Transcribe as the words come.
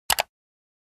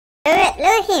Look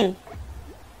at him.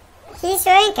 He's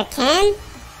wearing a can.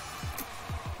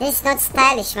 This is not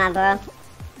stylish, my bro.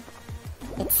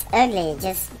 It's ugly.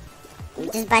 Just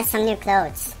buy some new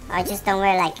clothes, or just don't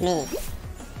wear like me.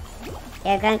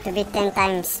 You're going to be 10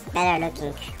 times better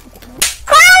looking.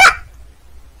 Koala!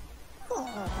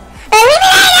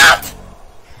 Eliminate it!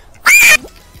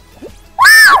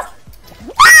 Wow!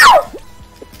 Wow!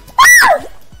 Wow!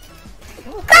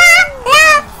 Koala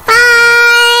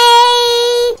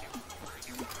fight!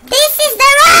 This is the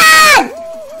run!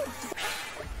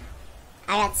 I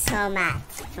got so mad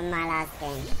from my last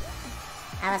game.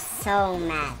 I was so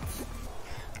mad.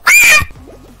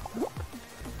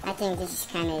 I think this is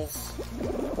kind of easy,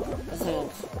 isn't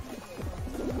it?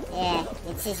 Yeah,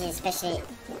 it's easy, especially.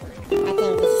 I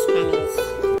think this is kind of easy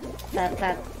for a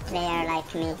pro player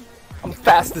like me. I'm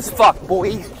fast as fuck,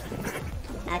 boy.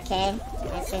 Okay,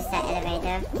 let's use that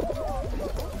elevator.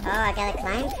 Oh, I gotta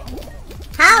climb.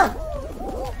 How?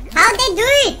 How'd they do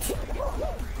it?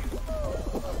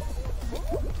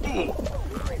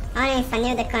 Only if I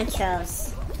knew the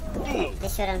controls,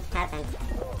 this wouldn't happen.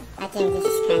 I think this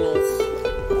is kind of easy.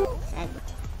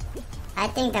 I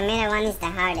think the middle one is the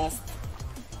hardest,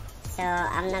 so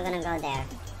I'm not gonna go there.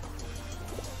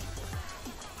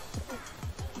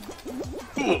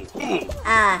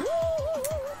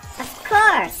 Of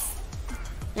course!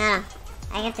 No,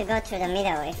 I have to go through the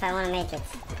middle if I want to make it.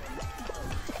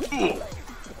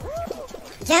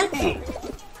 Jump!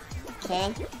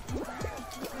 Okay.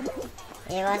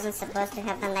 It wasn't supposed to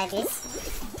happen like this.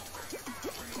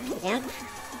 Jump.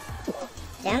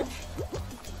 Jump.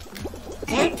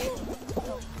 Jump.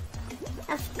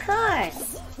 Of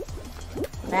course.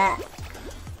 But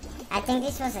I think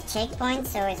this was a checkpoint,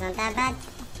 so it's not that bad.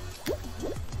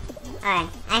 Alright,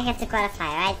 I have to qualify,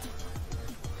 right?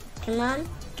 Come on,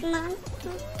 come on,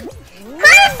 come on.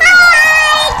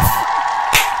 Qualified!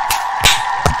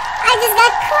 I just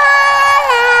got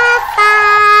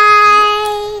qualified!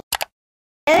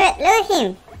 Look at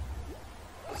him.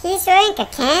 He's wearing a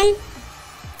can.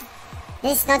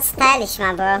 This is not stylish,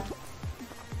 my bro.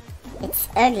 It's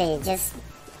ugly. Just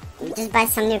buy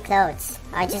some new clothes,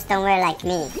 or just don't wear like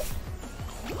me.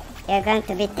 You're going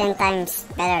to be 10 times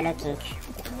better looking.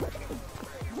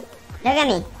 Look at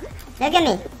me. Look at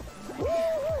me.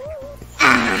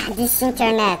 Ah, this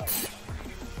internet.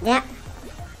 Yeah.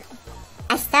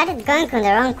 I started going on the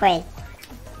wrong way.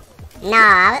 No,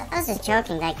 I was just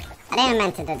joking. Like, I didn't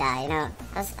mean to do that, you know.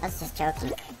 I was just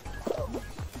joking.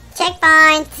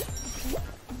 Checkpoint.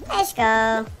 Let's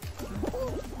go.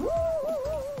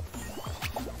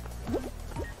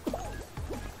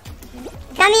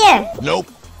 Come here. Nope.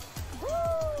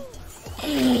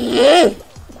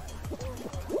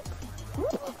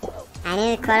 I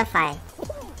need to qualify.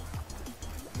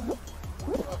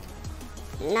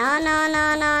 No, no,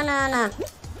 no, no, no, no.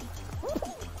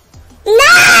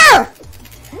 No!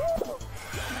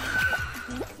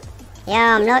 Yo,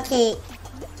 I'm low-key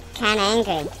kinda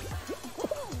angry.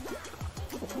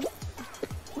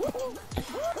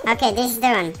 Okay, this is the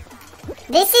run.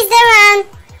 This is the run!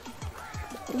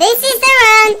 This is the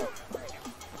run!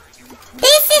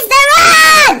 This is the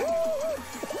run!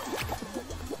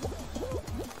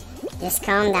 Just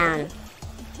calm down.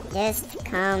 Just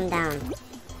calm down.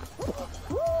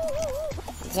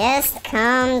 Just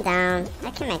calm down.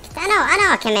 I can make it. I know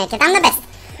I can make it. I'm the best.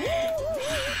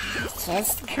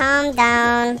 Just calm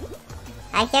down.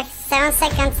 I have 7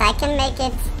 seconds. I can make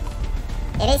it.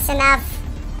 It is enough.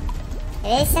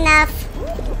 It is enough.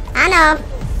 I know.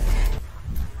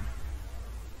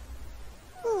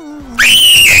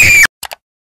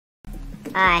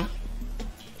 Alright.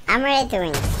 I'm ready to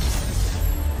win.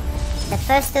 The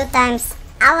first 2 times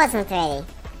I wasn't ready,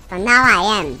 but now I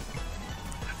am.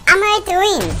 I'm ready to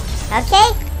win, okay?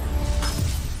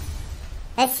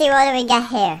 Let's see what we got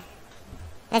here.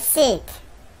 Let's see it.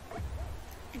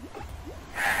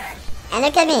 And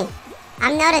look at me.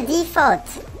 I'm not a default.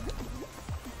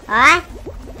 Alright?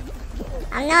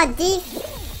 I'm not default.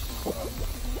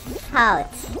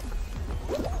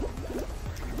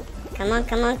 Come on,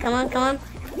 come on, come on, come on.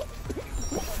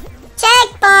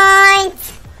 Checkpoint!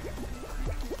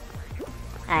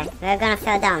 Alright, we're gonna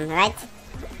fall down, right?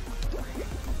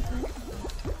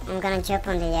 I'm gonna jump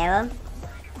on the arrow.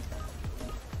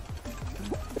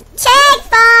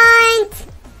 Checkpoint!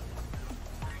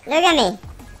 Look at me.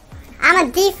 I'm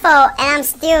a default and I'm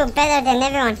still better than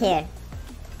everyone here.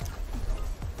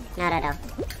 Not at all.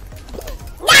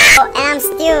 No! And I'm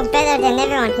still better than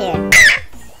everyone here.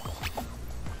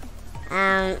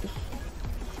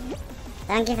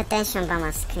 Don't give attention by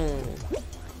my screen.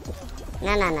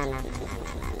 No.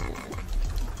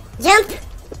 Jump!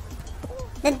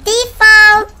 The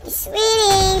default is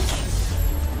winning.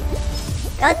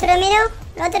 Go to the middle.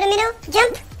 Go to the middle.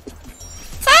 Jump.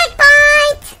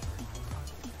 Checkpoint.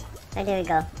 Where do we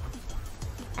go?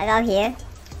 I go here.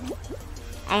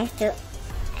 I have to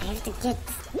get.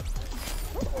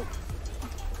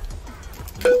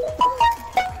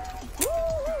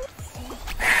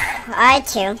 Alright,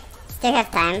 chill. Still have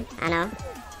time. I know.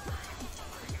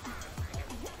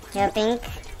 Jumping.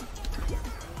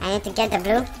 I need to get the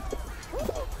blue.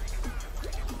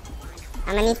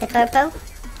 I'm gonna need the purple.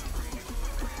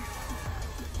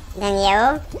 Then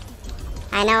yellow.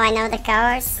 I know the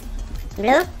colors. Blue.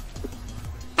 And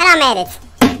I made it.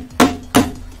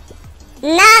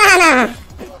 No.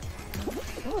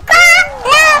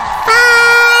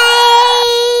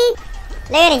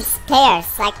 Look at these players.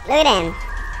 Like, look at them.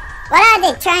 What are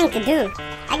they trying to do?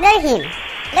 Like, look at him.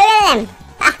 Look at them.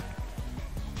 Ah,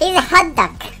 he's a hot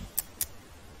dog.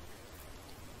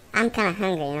 I'm kind of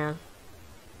hungry, you know.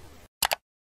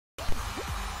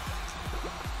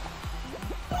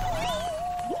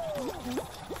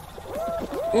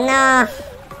 No.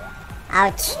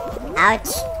 Ouch. Ouch.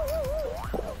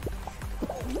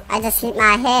 I just hit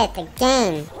my head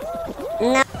again.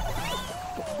 No.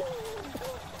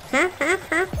 Huh?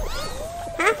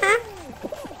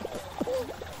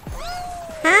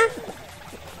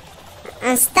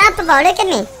 Unstoppable, look at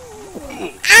me.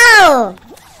 Ow!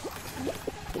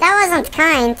 That wasn't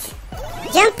kind.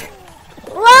 Jump.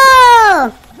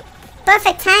 Whoa!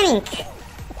 Perfect timing.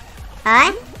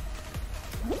 Alright.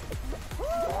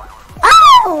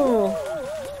 Oh!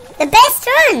 The best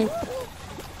run!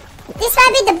 This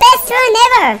might be the best run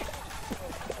ever!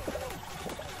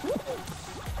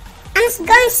 I'm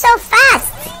going so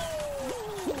fast!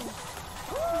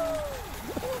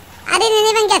 I didn't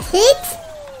even get hit?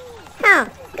 Oh,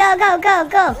 go!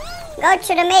 Go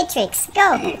to the matrix,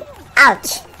 go!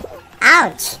 Ouch!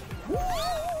 Ouch!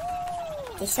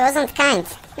 This wasn't kind.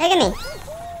 Look at me.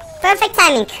 Perfect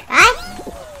timing, right?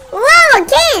 Whoa,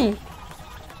 again!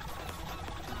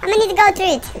 I'm gonna need to go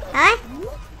through it, alright?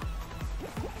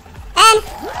 And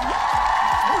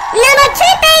number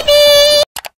 3, baby!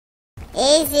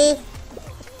 Easy.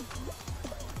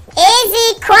 Easy,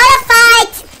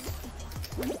 qualified!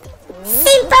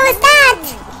 Simple as that!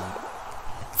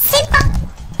 Simple!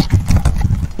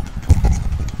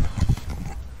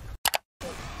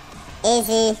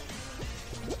 Easy.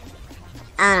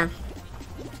 Oh no.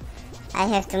 I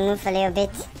have to move a little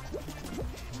bit.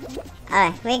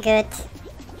 Alright, we're good.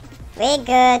 We're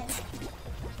good.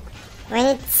 We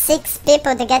need 6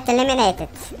 people to get eliminated.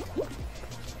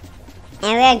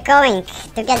 And we're going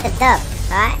to get the dub,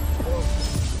 alright?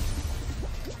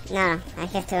 No, I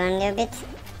have to run a little bit.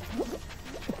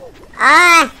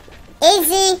 Ah!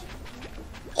 Easy!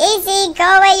 Easy! Go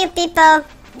away, you people!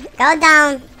 Go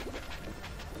down!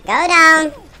 Go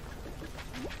down!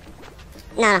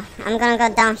 No, I'm gonna go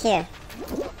down here.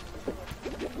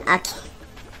 Okay.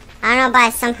 I don't know, but I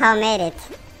somehow made it.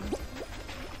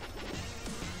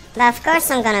 But of course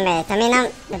I'm gonna make it. I mean,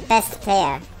 I'm the best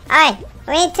player. Alright,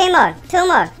 we need 2 more. 2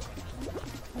 more.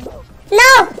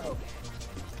 No!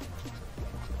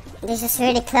 This is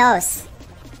really close.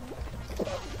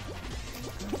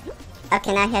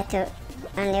 Okay, now I have to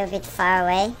run a little bit far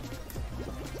away.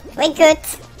 We're good.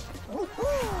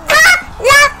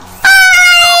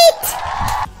 Fight!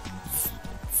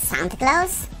 Santa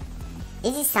Claus?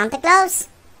 Is it Santa Claus?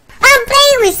 I'm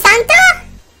playing with Santa?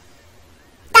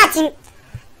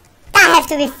 That have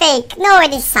to be fake. No,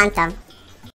 it is Santa.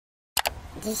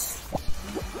 This.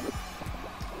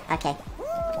 Okay.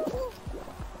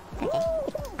 Okay.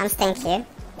 I'm staying here.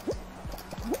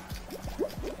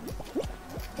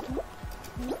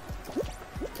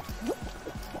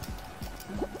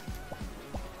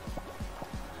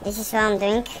 This is what I'm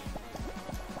doing.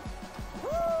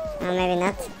 Or maybe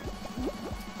not.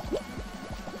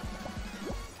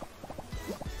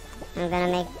 I'm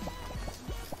gonna make...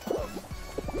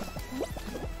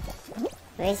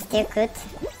 We're still good.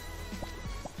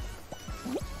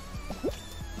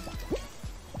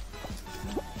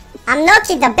 I'm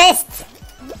Loki the best!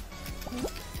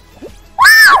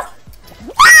 Wow!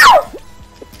 Wow!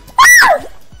 Wow!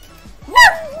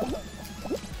 Wow!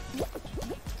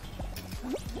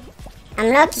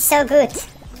 I'm Loki so good.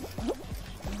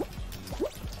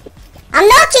 I'm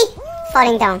Loki!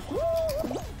 Falling down.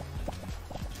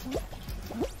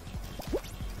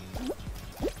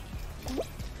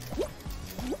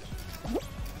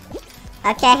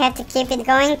 Okay, I have to keep it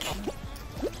going.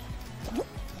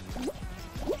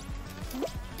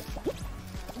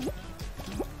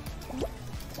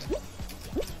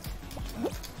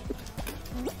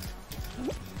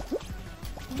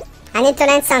 I I need to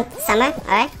land somewhere.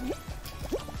 Alright.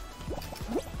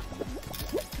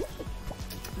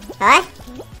 Alright.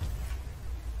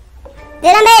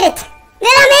 Did I made it?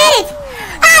 Did I made it?